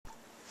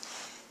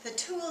The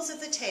tools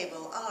of the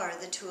table are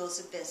the tools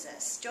of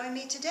business. Join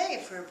me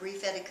today for a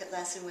brief etiquette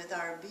lesson with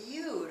our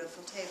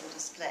beautiful table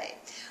display.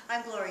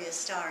 I'm Gloria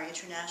Starr,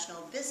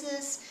 international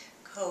business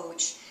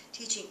coach,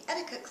 teaching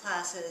etiquette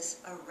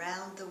classes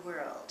around the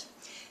world.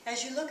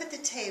 As you look at the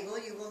table,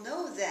 you will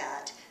know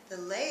that the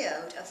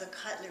layout of the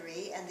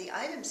cutlery and the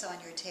items on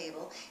your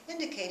table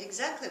indicate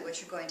exactly what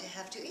you're going to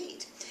have to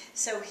eat.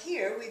 So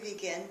here we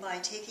begin by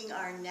taking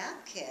our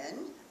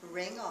napkin,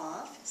 ring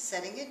off,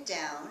 setting it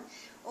down,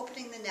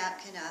 opening the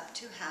napkin up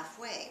to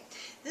halfway.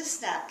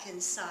 This napkin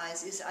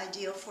size is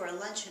ideal for a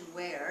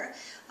luncheonware.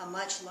 A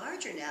much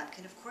larger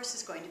napkin, of course,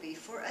 is going to be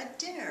for a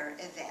dinner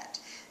event.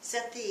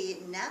 Set the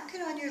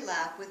napkin on your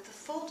lap with the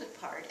folded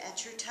part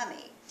at your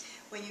tummy.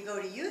 When you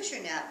go to use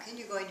your napkin,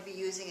 you're going to be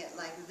using it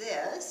like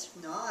this,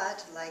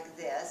 not like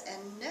this,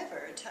 and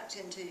never tucked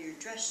into your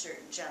dress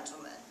shirt,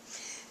 gentlemen.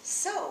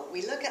 So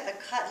we look at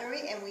the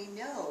cutlery and we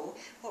know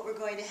what we're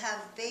going to have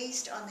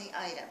based on the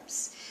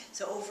items.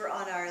 So over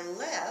on our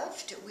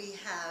left we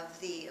have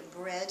the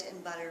bread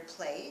and butter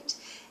plate,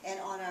 and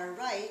on our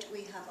right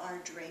we have our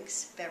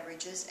drinks,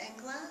 beverages, and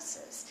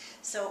glasses.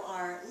 So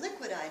our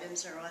liquid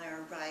items are on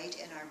our right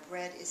and our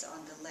bread is on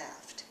the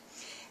left.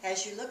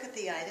 As you look at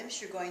the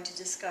items, you're going to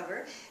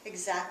discover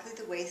exactly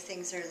the way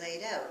things are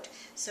laid out.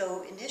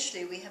 So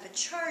initially we have a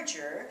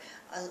charger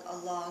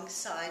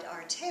alongside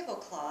our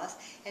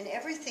tablecloth, and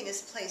everything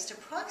is placed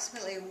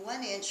approximately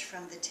 1 inch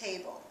from the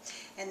table.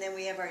 And then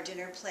we have our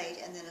dinner plate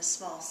and then a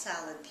small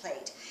salad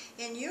plate.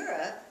 In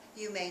Europe,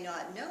 you may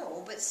not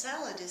know, but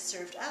salad is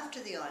served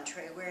after the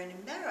entree, where in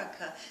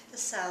America the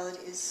salad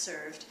is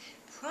served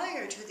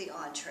prior to the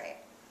entree.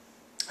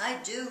 I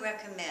do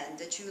recommend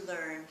that you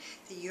learn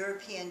the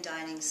European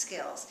dining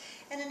skills.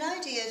 And an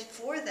idea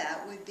for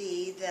that would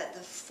be that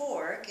the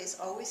fork is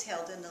always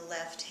held in the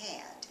left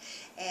hand.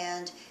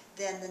 And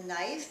then the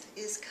knife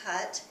is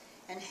cut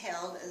and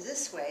held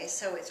this way,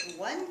 so it's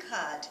one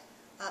cut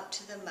up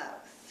to the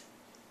mouth.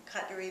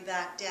 Cutlery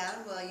back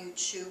down while you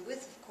chew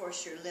with, of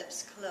course, your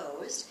lips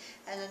closed,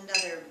 and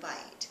another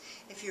bite.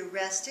 If you're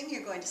resting,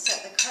 you're going to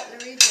set the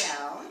cutlery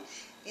down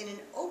in an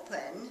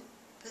open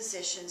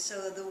position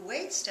so the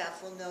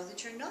waitstaff will know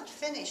that you're not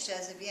finished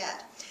as of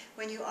yet.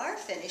 When you are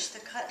finished, the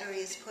cutlery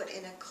is put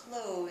in a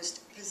closed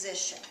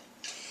position.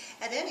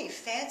 At any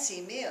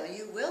fancy meal,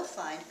 you will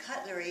find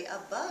cutlery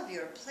above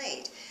your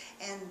plate,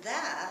 and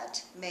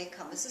that may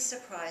come as a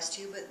surprise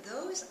to you, but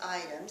those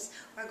items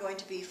are going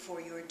to be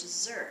for your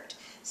dessert.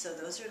 So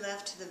those are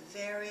left to the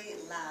very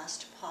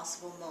last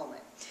possible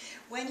moment.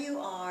 When you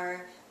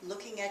are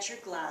looking at your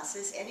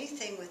glasses,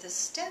 anything with a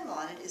stem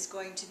on it is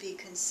going to be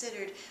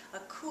considered a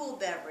cool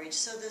beverage,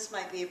 so this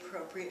might be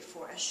appropriate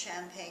for a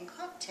champagne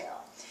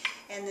cocktail.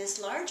 And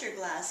this larger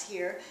glass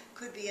here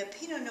could be a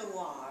Pinot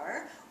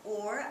Noir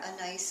or a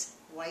nice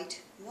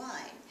white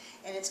wine,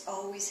 and it's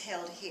always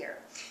held here.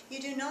 You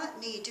do not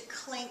need to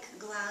clink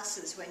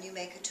glasses when you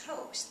make a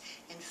toast.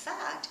 In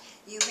fact,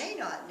 you may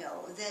not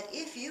know that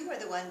if you are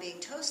the one being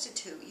toasted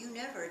to, you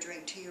never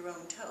drink to your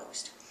own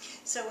toast.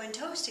 So when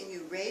toasting,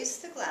 you raise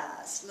the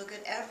glass, look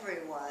at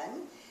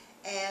everyone,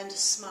 and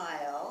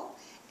smile,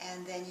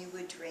 and then you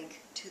would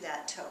drink to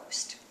that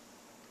toast.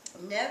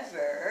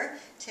 Never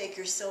take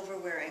your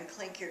silverware and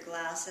clink your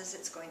glasses.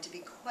 It's going to be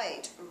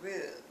quite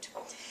rude.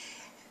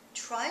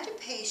 Try to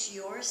pace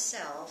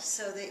yourself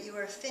so that you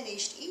are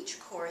finished each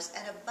course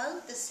at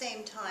about the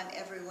same time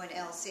everyone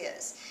else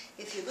is.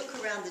 If you look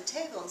around the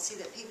table and see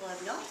that people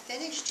have not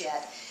finished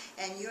yet,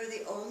 and you're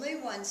the only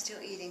one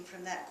still eating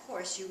from that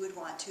course, you would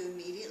want to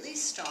immediately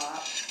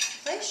stop,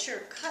 place your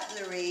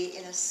cutlery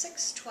in a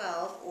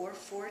 6-12 or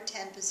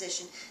 4-10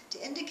 position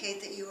to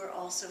indicate that you are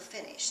also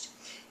finished.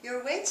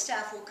 Your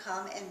waitstaff will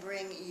come and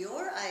bring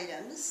your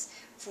items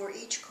for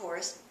each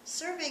course,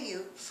 serving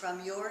you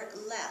from your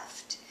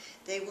left.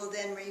 They will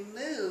then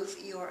remove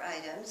your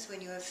items when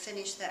you have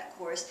finished that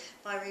course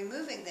by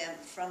removing them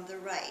from the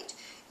right.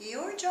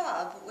 Your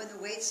job when the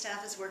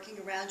waitstaff is working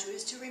around you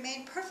is to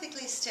remain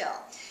perfectly still.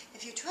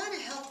 If you try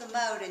to help them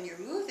out and you're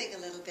moving a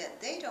little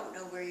bit, they don't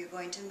know where you're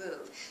going to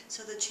move,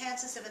 so the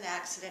chances of an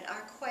accident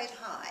are quite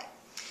high.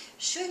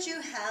 Should you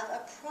have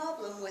a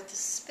problem with the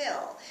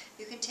spill,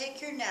 you can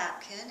take your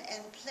napkin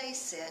and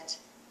place it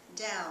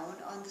down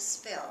on the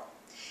spill.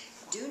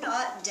 Do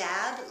not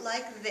dab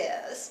like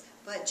this,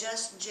 but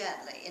just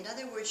gently. In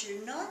other words,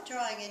 you're not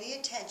drawing any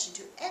attention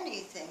to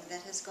anything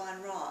that has gone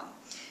wrong.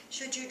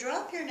 Should you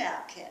drop your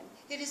napkin,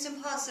 it is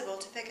impossible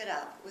to pick it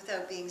up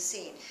without being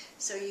seen.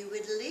 So you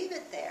would leave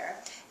it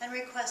there and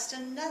request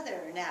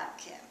another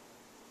napkin.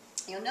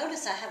 You'll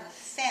notice I have a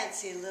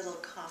fancy little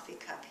coffee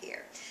cup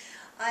here.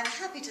 I'm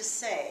happy to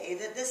say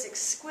that this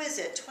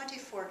exquisite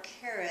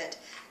 24-karat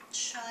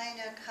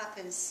china cup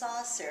and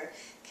saucer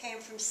came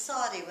from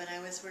Saudi when I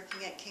was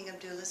working at King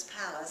Abdullah's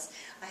palace.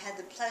 I had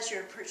the pleasure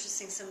of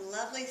purchasing some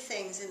lovely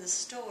things in the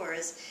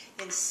stores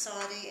in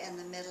Saudi and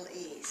the Middle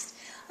East.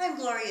 I'm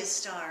Gloria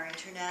Starr,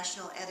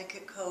 international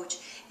etiquette coach,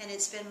 and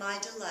it's been my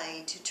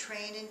delight to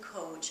train and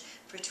coach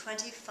for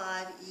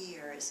 25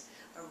 years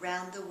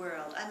around the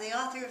world. I'm the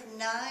author of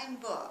 9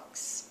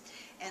 books,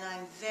 and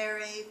I'm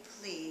very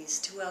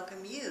pleased to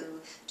welcome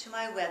you to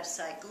my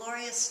website,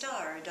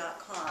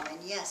 gloriastarr.com, and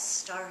yes,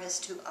 Star has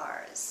two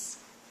R's.